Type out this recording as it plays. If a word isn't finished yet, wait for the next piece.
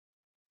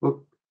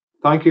Well,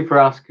 thank you for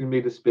asking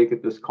me to speak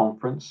at this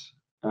conference.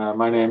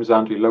 My name is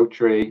Andrew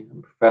Lotery.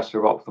 I'm Professor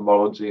of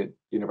Ophthalmology at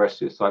the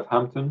University of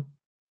Southampton.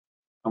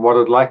 And what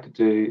I'd like to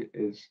do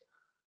is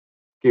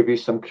give you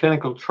some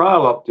clinical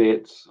trial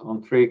updates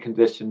on three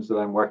conditions that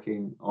I'm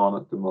working on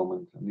at the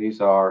moment. And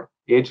these are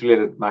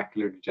age-related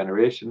macular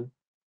degeneration,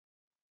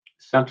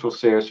 central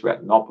serous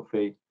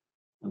retinopathy,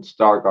 and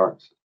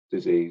Stargardt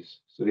disease.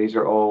 So these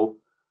are all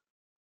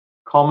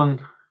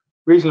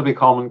reasonably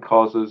common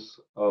causes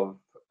of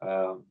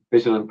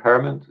visual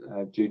impairment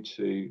due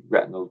to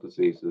retinal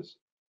diseases.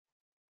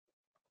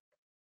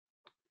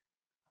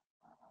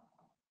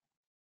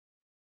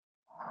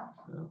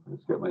 So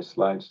let's get my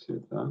slides to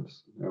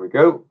advance. There we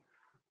go.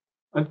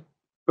 And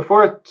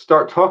before I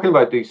start talking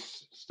about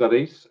these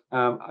studies,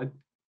 I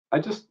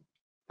just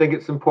think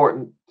it's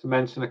important to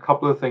mention a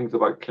couple of things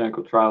about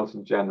clinical trials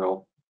in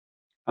general,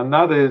 and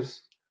that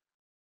is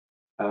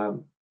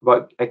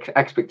about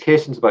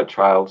expectations about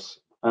trials.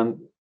 And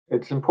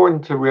it's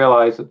important to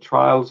realize that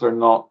trials are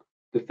not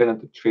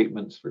definitive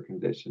treatments for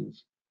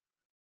conditions.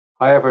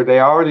 However, they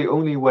are the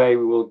only way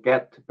we will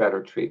get to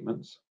better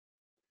treatments.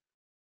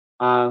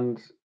 And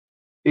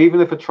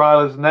even if a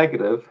trial is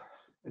negative,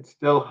 it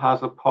still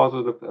has a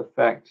positive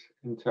effect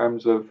in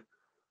terms of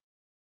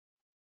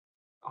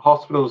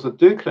hospitals that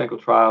do clinical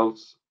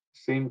trials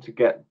seem to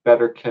get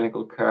better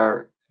clinical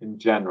care in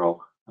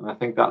general. And I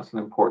think that's an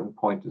important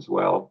point as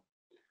well.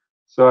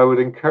 So I would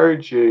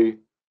encourage you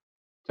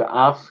to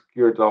ask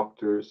your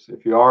doctors,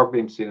 if you are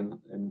being seen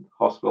in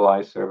hospital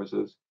eye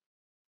services,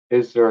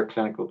 is there a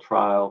clinical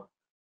trial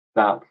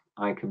that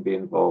I can be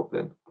involved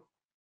in?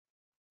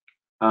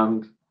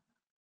 And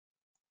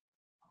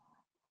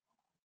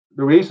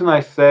the reason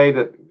I say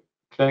that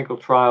clinical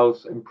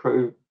trials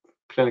improve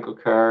clinical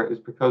care is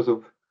because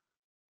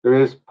there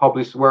is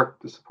published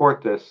work to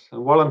support this.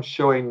 And what I'm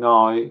showing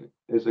now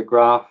is a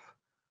graph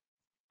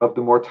of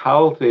the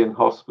mortality in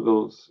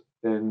hospitals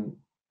in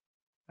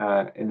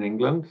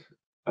England,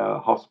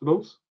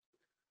 hospitals.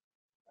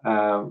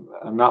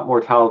 And that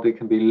mortality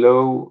can be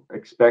low,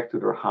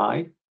 expected, or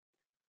high.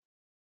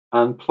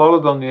 And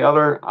plotted on the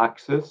other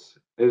axis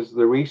is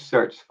the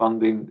research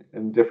funding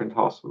in different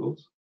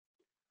hospitals.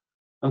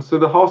 And so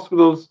the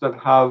hospitals that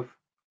have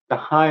the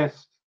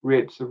highest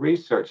rates of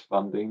research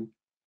funding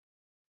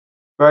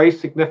very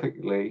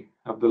significantly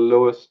have the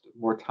lowest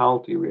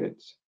mortality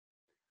rates.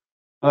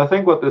 And I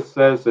think what this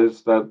says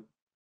is that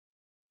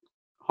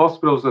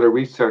hospitals that are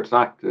research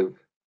active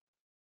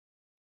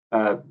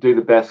do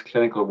the best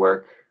clinical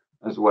work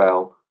as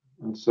well.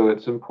 And so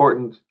it's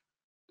important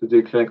to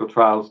do clinical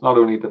trials, not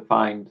only to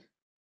find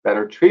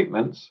better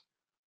treatments,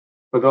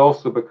 but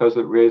also because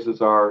it raises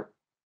our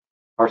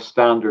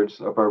standards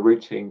of our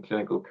routine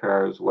clinical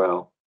care as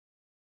well.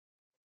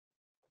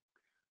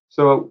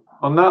 So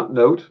on that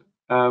note,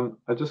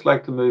 I'd just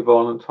like to move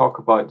on and talk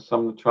about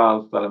some of the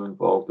trials that I'm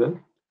involved in.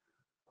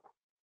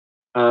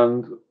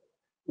 And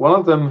one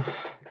of them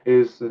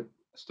is a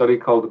study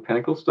called the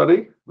Pinnacle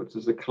Study, which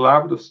is a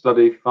collaborative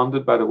study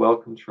funded by the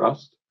Wellcome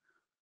Trust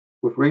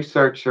with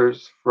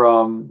researchers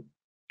from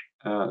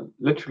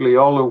literally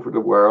all over the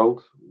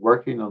world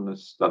working on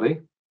this study.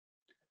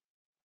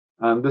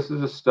 And this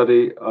is a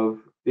study of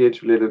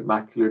age-related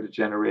macular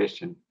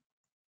degeneration.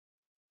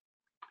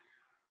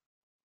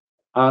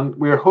 And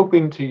we're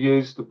hoping to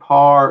use the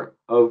power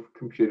of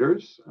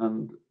computers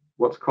and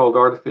what's called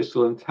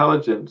artificial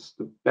intelligence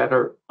to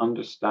better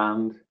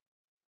understand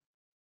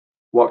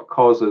what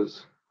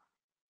causes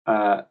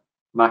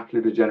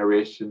macular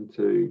degeneration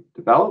to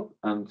develop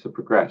and to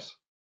progress.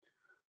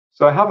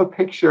 So I have a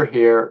picture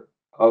here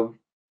of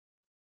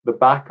the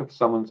back of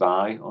someone's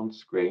eye on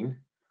screen.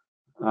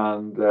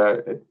 And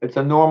it's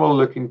a normal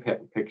looking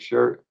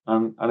picture.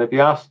 And if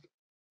you asked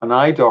an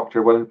eye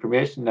doctor what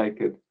information they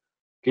could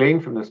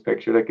glean from this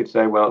picture, they could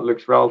say, well, it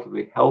looks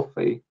relatively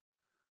healthy.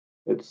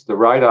 It's the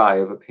right eye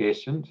of a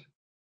patient.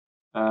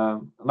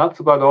 And that's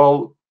about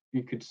all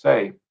you could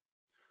say.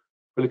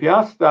 But if you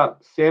ask that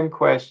same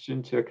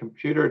question to a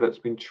computer that's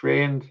been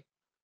trained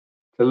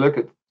to look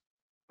at,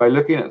 by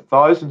looking at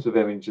thousands of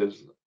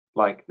images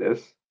like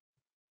this,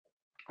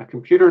 a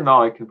computer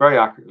now can very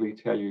accurately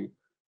tell you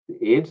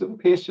the age of a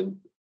patient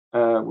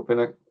within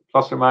a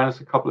plus or minus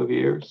a couple of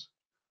years,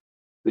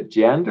 the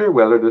gender,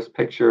 whether this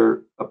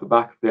picture of the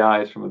back of the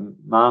eye is from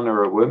a man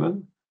or a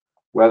woman,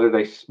 whether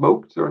they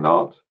smoked or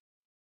not,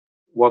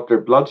 what their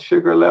blood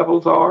sugar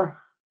levels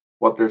are,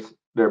 what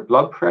their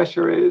blood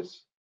pressure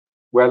is,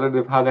 whether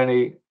they've had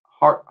any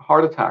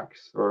heart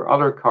attacks or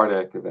other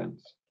cardiac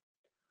events.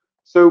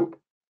 So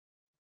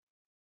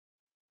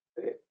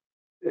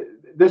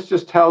this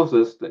just tells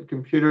us that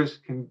computers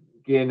can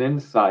gain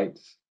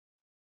insights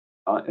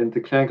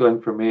into clinical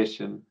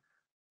information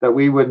that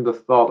we wouldn't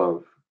have thought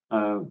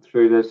of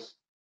through this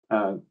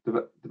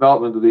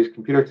development of these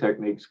computer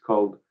techniques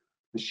called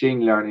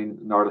machine learning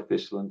and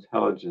artificial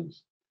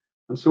intelligence.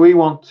 And so we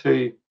want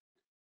to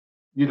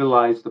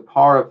utilize the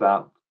power of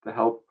that to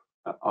help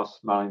us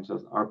manage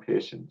our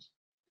patients.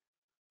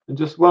 And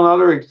just one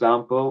other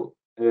example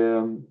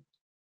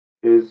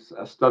is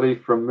a study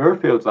from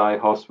Moorfields Eye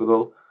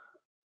Hospital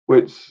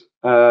which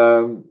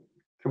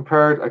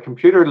compared a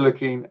computer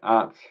looking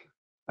at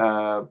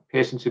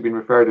patients who've been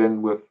referred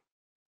in with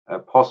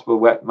possible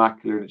wet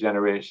macular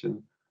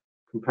degeneration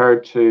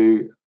compared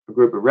to a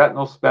group of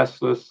retinal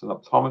specialists and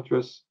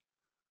optometrists.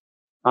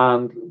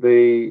 And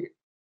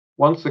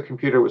once the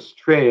computer was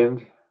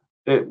trained,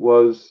 it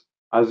was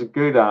as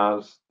good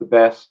as the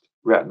best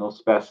retinal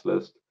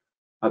specialist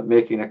at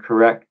making a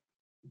correct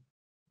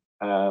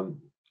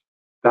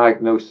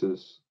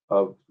diagnosis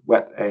of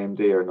wet AMD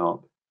or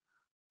not.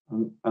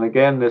 And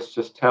again, this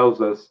just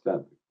tells us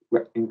that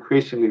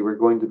increasingly we're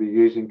going to be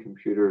using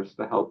computers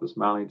to help us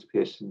manage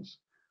patients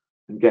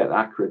and get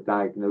accurate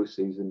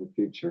diagnoses in the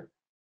future.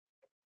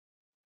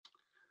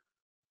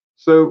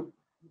 So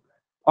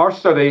our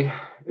study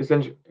is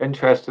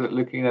interested in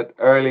looking at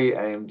early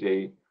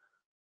AMD.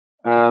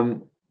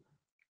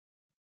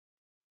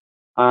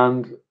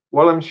 And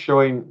what I'm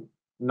showing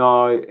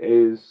now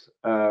is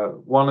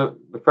one of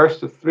the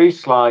first of 3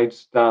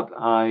 slides that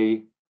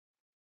I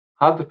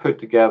had to put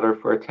together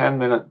for a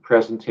 10-minute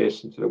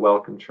presentation to the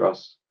Wellcome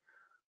Trust.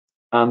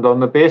 And on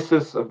the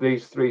basis of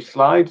these 3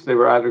 slides, they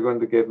were either going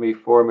to give me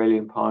 £4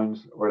 million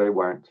or they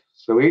weren't.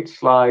 So each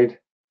slide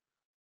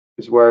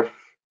is worth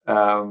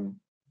over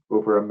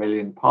 £1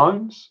 million.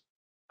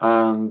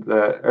 And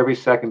every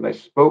second I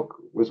spoke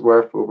was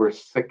worth over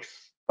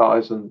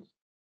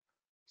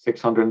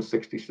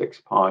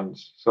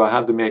 £6,666. So I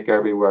had to make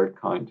every word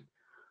count.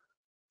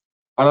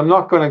 And I'm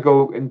not going to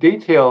go in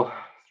detail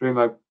through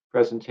my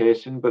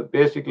presentation, but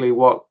basically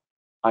what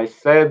I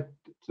said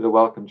to the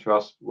Wellcome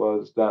Trust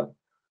was that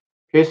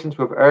patients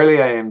with early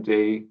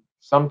AMD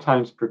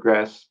sometimes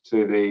progress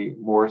to the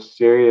more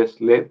serious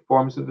late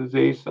forms of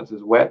disease, such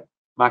as wet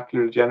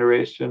macular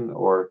degeneration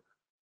or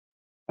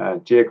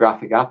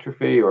geographic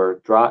atrophy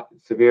or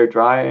severe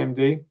dry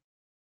AMD.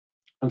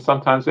 And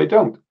sometimes they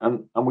don't.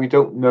 And we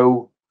don't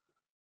know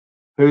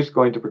who's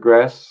going to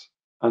progress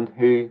and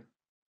who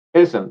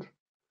isn't.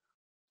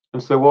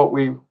 And so what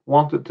we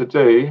wanted to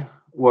do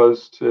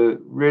was to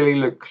really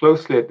look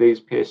closely at these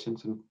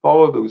patients and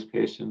follow those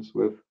patients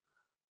with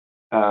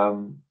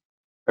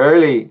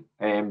early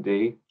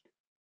AMD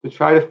to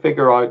try to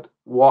figure out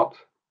what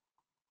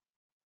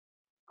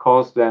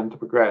caused them to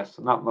progress.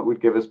 And that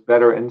would give us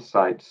better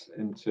insights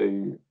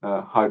into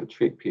how to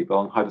treat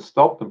people and how to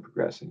stop them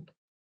progressing.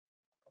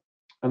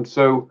 And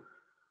so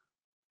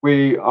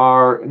we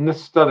are, in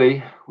this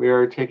study, we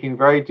are taking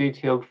very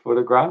detailed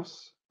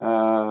photographs.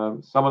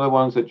 Some of the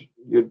ones that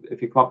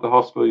if you come up to the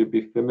hospital, you'd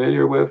be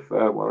familiar with,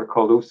 what are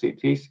called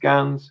OCT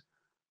scans.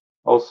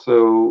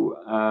 Also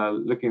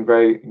looking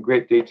in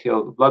great detail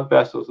at the blood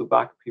vessels at the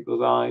back of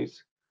people's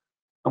eyes.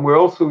 And we're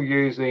also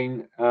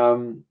using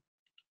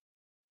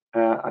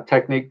a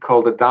technique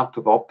called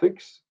adaptive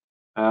optics.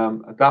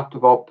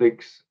 Adaptive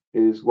optics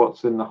is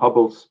what's in the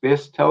Hubble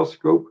Space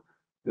Telescope.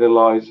 It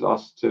allows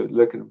us to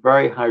look at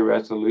very high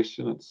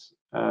resolution at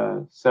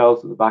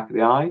cells at the back of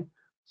the eye.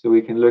 So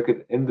we can look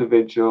at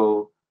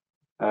individual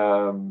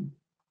cone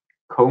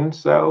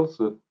cells,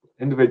 of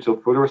individual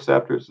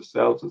photoreceptors, the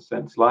cells that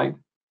sense light.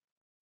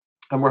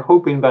 And we're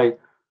hoping by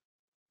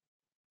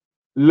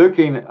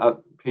looking at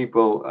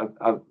people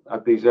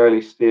at these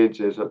early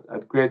stages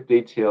at great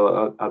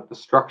detail at the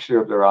structure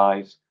of their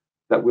eyes,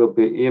 that we'll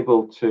be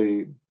able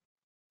to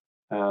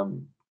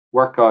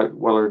work out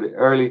what are the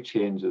early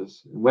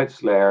changes in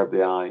which layer of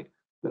the eye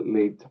that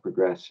lead to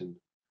progression.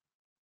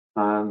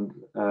 And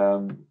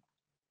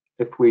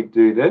if we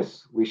do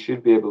this, we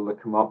should be able to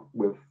come up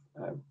with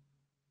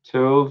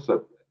tools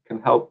that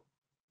can help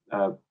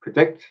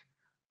predict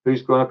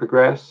who's going to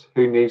progress,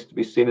 who needs to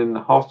be seen in the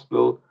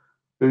hospital,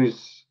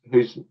 who's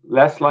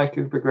less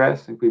likely to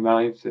progress and be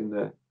managed in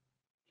the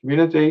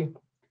community.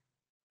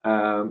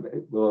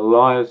 It will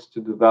allow us to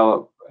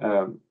develop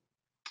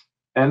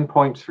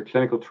endpoints for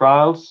clinical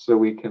trials, so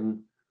we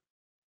can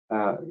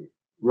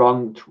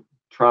run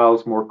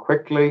trials more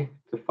quickly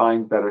to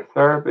find better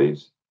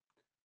therapies.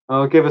 And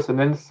it'll give us an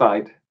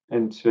insight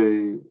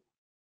into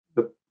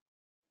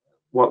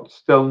what's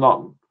still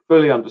not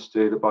fully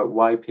understood about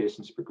why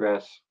patients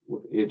progress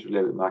with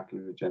age-related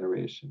macular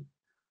degeneration.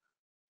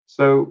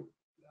 So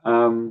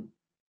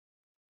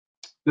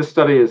this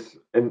study is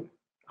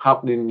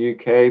happening in the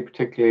UK,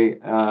 particularly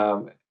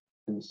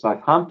in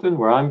Southampton,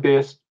 where I'm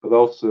based, but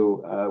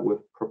also with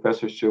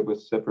Professor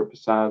Shobhit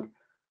Prasad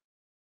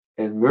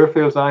in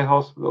Moorfields Eye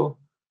Hospital.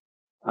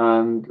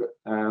 And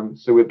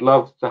so we'd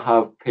love to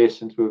have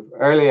patients with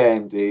early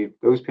AMD,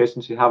 those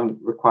patients who haven't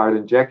required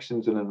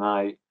injections in an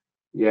eye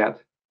yet,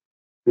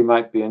 who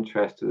might be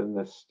interested in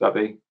this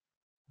study.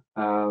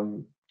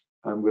 And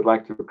we'd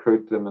like to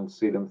recruit them and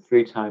see them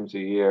 3 times a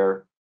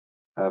year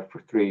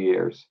for 3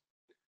 years.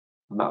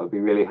 And that would be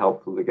really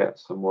helpful to get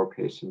some more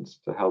patients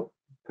to help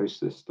push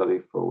this study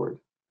forward.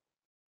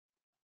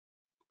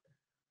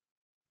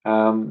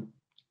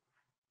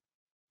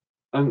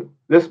 And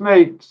this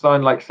may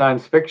sound like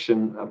science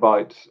fiction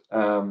about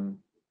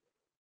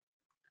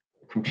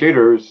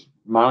computers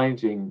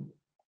managing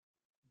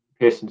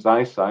patients'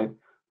 eyesight,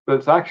 but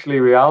it's actually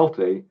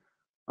reality.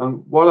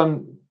 And what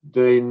I'm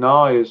doing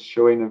now is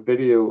showing a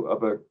video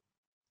of a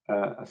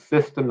a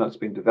system that's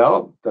been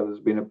developed that has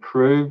been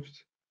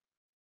approved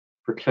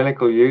for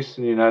clinical use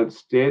in the United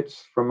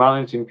States for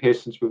managing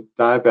patients with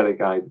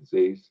diabetic eye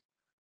disease.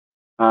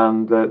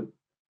 And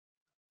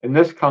in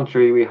this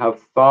country, we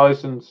have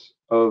thousands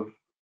of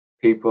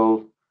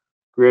people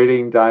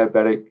grading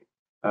diabetic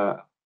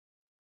eye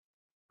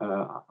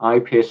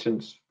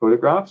patients'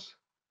 photographs.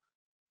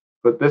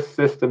 But this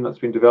system that's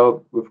been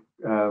developed with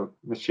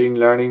machine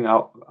learning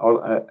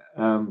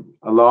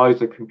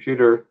allows a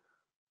computer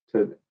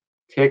to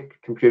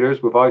take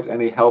computers without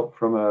any help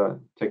from a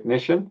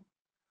technician.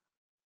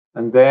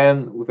 And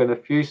then within a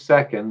few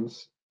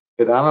seconds,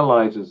 it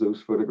analyzes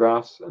those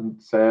photographs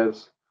and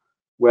says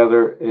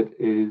whether it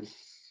is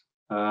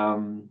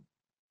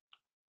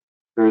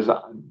there's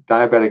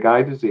diabetic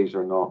eye disease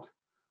or not.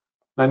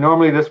 Now,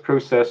 normally this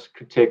process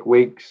could take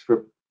weeks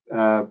for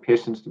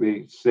patients to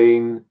be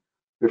seen,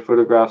 their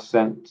photographs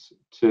sent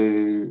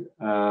to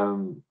a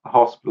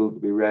hospital to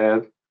be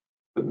read.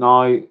 But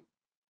now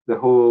the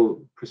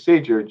whole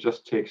procedure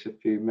just takes a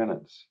few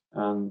minutes.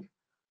 And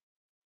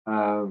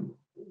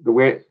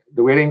the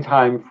waiting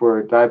time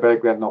for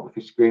diabetic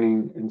retinopathy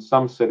screening in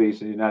some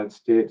cities in the United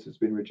States has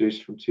been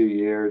reduced from 2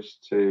 years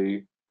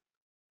to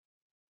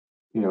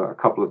a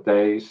couple of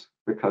days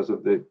because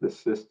of the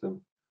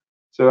system.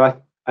 So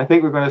I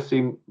think we're going to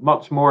see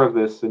much more of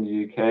this in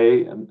the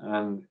UK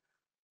and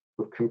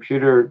with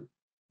computer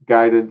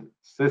guided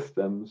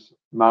systems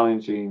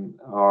managing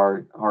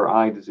our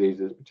eye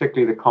diseases,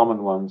 particularly the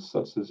common ones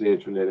such as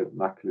age-related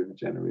macular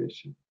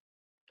degeneration.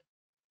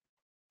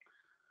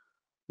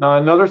 Now,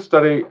 another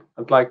study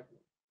I'd like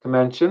to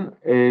mention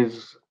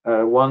is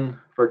one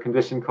for a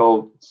condition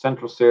called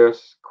central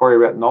serous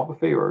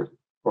chorioretinopathy,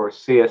 or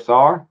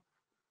CSR.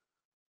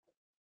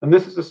 And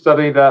this is a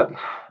study that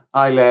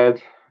I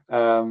led,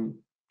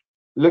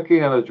 looking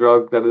at a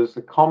drug that is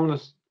the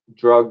commonest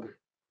drug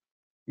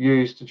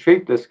used to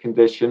treat this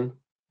condition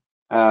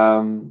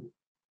around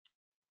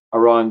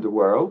the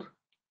world.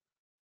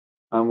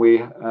 And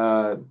we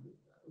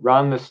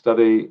ran this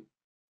study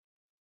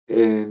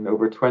in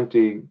over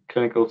 20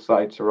 clinical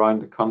sites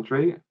around the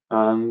country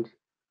and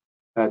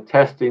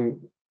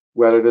testing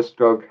whether this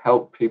drug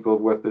helped people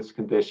with this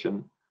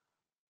condition.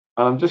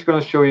 And I'm just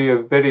going to show you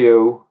a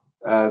video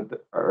it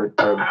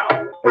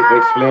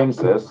explains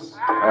this,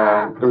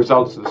 the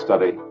results of the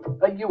study.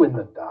 Are you in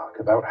the dark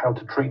about how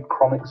to treat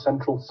chronic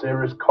central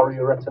serous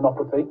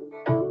chorioretinopathy?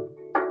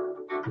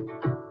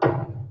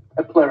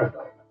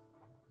 Eplerenone,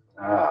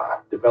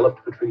 developed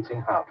for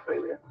treating heart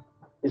failure,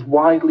 is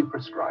widely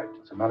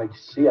prescribed to manage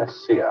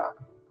CSCR,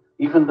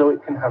 even though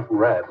it can have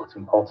rare but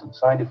important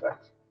side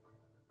effects.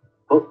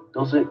 But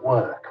does it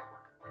work?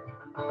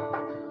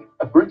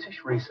 A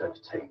British research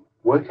team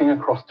working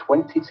across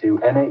 22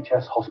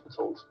 NHS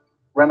hospitals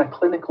ran a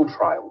clinical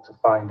trial to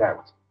find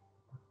out.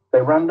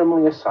 They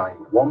randomly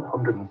assigned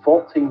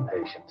 114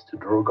 patients to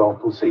drug or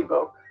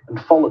placebo and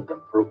followed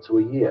them for up to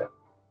a year.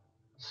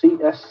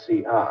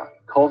 CSCR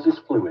causes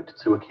fluid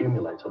to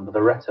accumulate under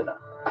the retina.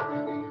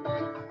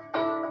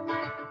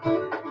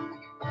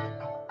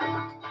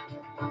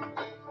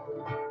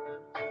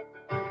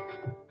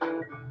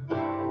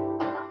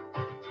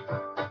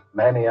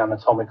 Many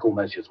anatomical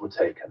measures were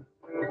taken.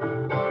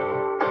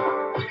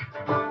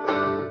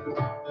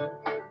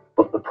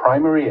 But the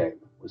primary aim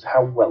was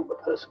how well the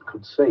person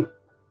could see.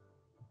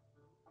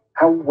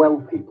 How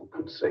well people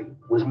could see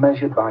was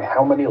measured by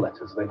how many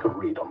letters they could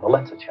read on the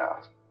letter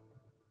chart.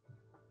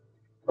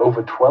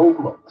 Over 12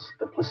 months,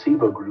 the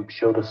placebo group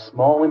showed a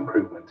small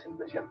improvement in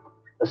vision,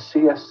 as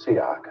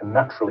CSCR can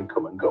naturally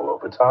come and go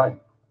over time.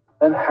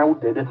 Then how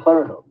did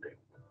eplerenone do?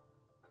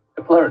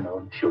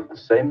 Eplerenone showed the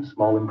same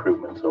small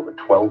improvements over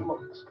 12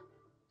 months.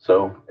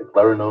 So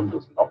eplerenone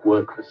does not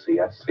work for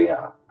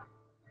CSCR.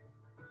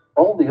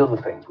 All the other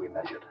things we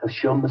measured have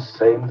shown the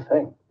same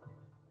thing.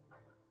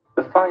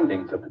 The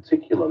findings are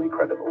particularly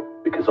credible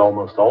because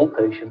almost all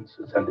patients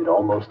attended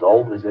almost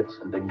all visits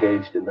and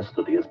engaged in the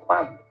study as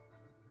planned.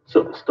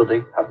 So the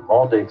study had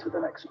more data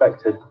than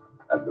expected,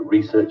 and the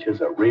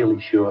researchers are really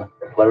sure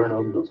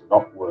eplerenone does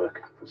not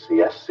work for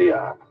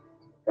CSCR.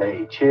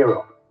 Hey, cheer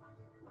up.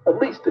 At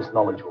least this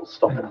knowledge will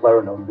stop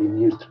eplerenone being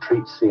used to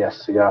treat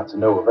CSCR to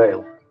no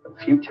avail, and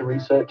future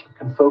research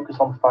can focus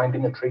on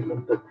finding a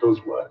treatment that does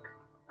work.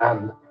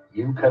 And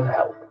you can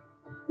help.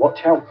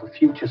 Watch out for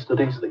future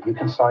studies that you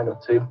can sign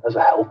up to as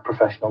a health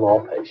professional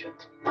or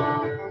patient.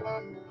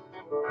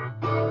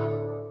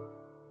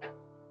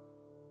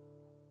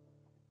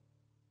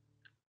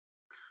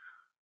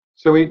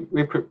 So we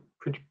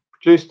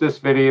produced this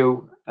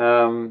video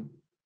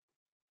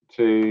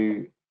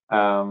to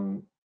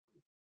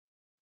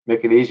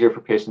make it easier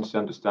for patients to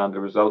understand the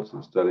results of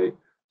the study.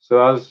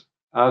 So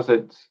as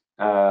it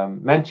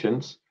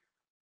mentions,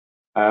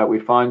 we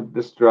find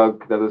this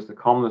drug that is the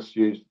commonest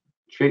used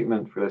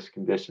treatment for this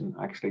condition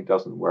actually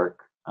doesn't work.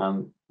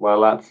 And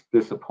while that's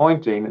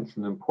disappointing, it's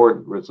an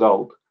important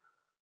result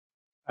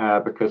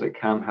because it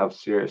can have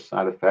serious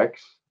side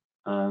effects.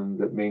 And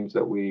it means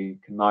that we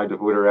can now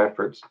devote our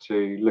efforts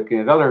to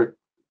looking at other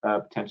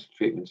potential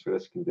treatments for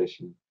this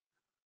condition.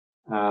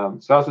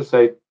 So as I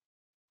say,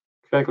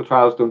 clinical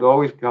trials don't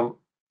always come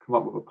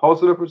up with a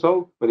positive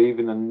result, but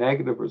even a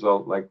negative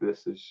result like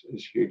this is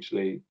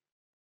hugely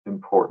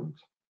important.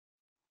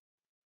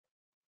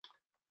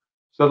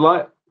 So I'd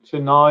like to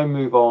now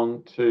move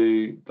on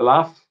to the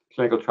last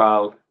clinical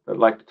trial that I'd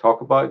like to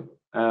talk about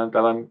and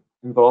that I'm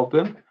involved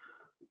in,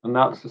 and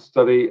that's the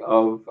study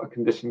of a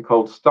condition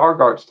called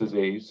Stargardt's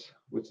disease,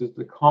 which is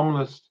the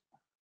commonest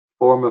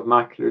form of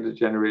macular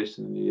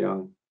degeneration in the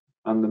young.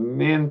 And the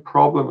main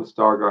problem with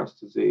Stargardt's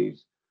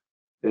disease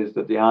is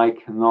that the eye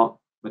cannot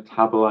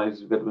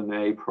metabolize vitamin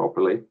A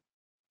properly.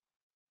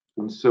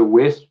 And so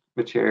waste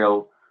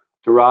material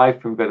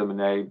derived from vitamin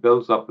A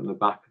builds up in the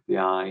back of the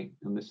eye,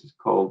 and this is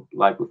called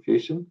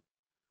lipofuscin.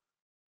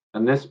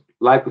 And this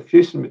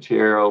lipofuscin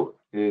material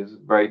is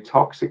very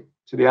toxic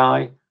to the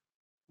eye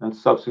and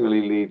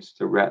subsequently leads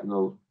to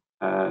retinal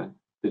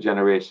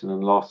degeneration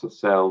and loss of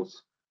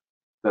cells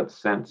that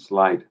sense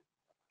light.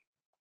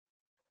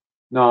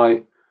 Now,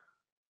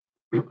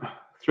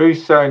 through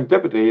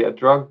serendipity, a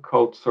drug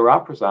called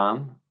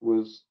seraprazan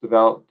was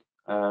developed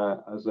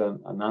as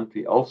an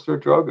anti-ulcer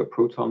drug, a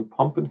proton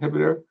pump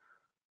inhibitor.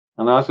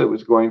 And as it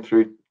was going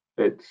through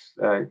its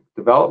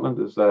development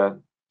as a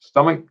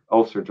stomach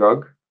ulcer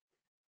drug,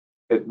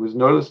 it was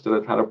noticed that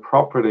it had a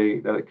property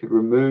that it could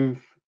remove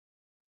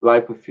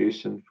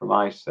lipofuscin from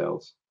eye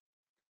cells,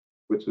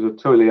 which was a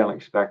totally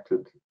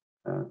unexpected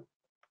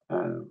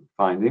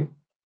finding.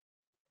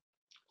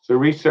 So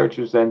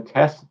researchers then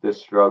tested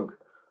this drug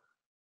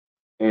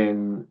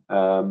in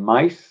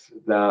mice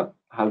that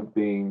had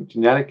been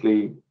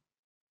genetically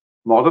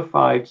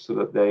modified so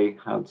that they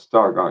had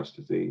Stargardt's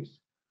disease.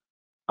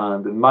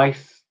 And in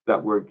mice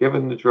that were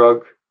given the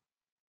drug,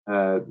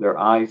 their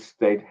eyes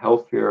stayed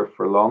healthier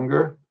for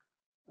longer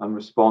and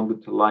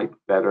responded to light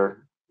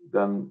better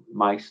than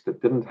mice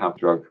that didn't have the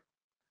drug.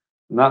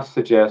 And that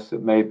suggests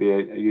it may be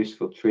a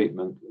useful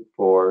treatment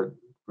for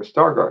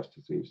Stargardt's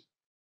disease.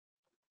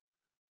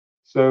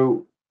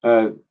 So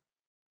a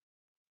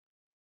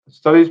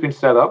study has been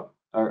set up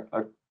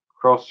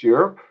across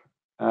Europe,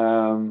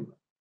 and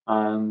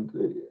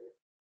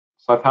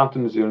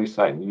Southampton is the only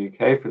site in the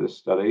UK for this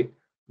study.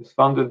 It's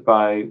funded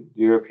by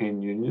the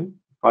European Union,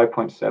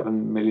 €5.7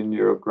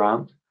 million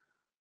grant,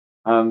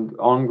 and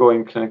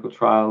ongoing clinical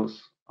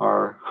trials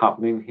are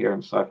happening here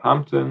in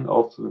Southampton,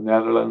 also the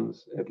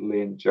Netherlands,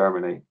 Italy, and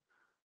Germany.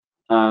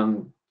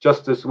 And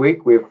just this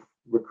week, we've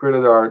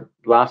recruited our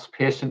last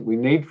patient we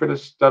need for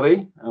this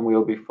study, and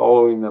we'll be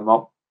following them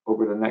up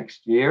over the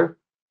next year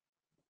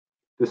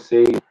to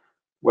see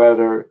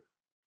whether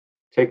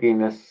taking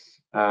this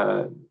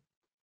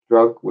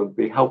drug will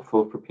be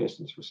helpful for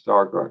patients with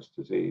Stargardt's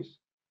disease.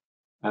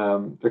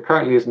 There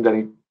currently isn't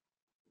any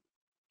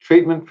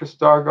treatment for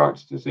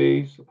Stargardt's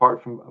disease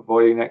apart from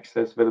avoiding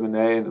excess vitamin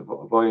A and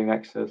avoiding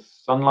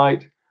excess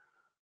sunlight.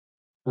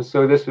 And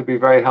so this would be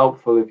very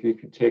helpful if you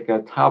could take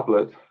a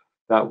tablet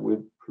that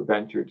would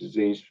prevent your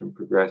disease from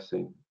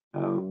progressing.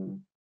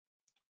 And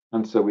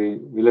so we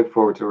look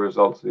forward to the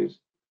results of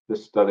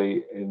this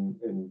study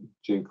in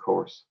due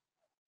course.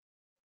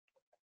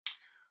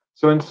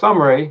 So in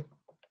summary,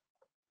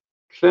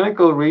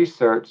 clinical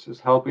research is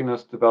helping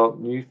us develop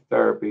new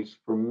therapies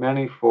for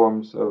many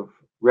forms of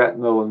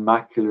retinal and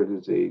macular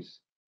disease.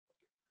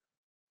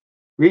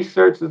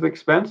 Research is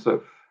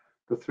expensive.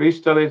 The 3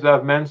 studies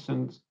I've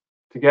mentioned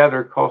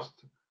together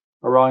cost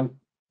around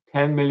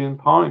 £10 million.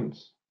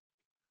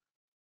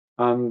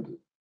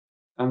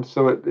 And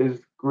so it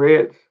is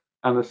great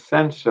and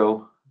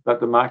essential that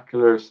the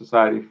Macular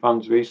Society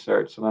funds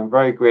research. And I'm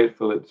very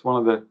grateful. It's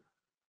one of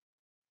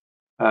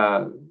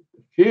the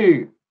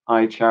few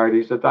eye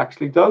charities that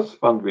actually does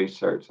fund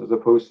research as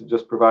opposed to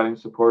just providing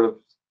supportive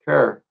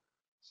care.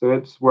 So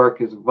its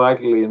work is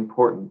vitally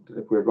important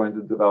if we're going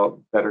to develop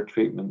better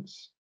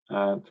treatments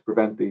to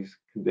prevent these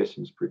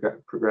conditions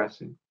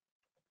progressing.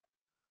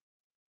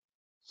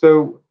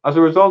 So as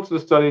a result of the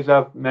studies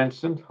I've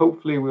mentioned,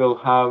 hopefully we'll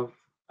have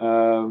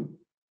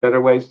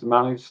better ways to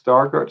manage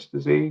Stargardt's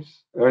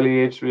disease, early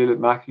age-related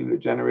macular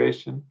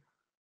degeneration,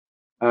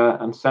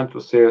 and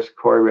central serous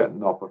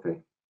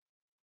chororetinopathy.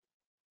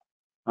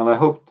 And I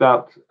hope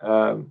that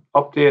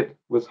update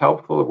was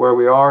helpful of where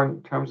we are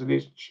in terms of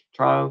these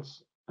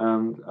trials,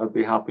 and I'd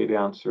be happy to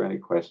answer any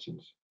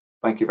questions.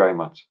 Thank you very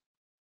much.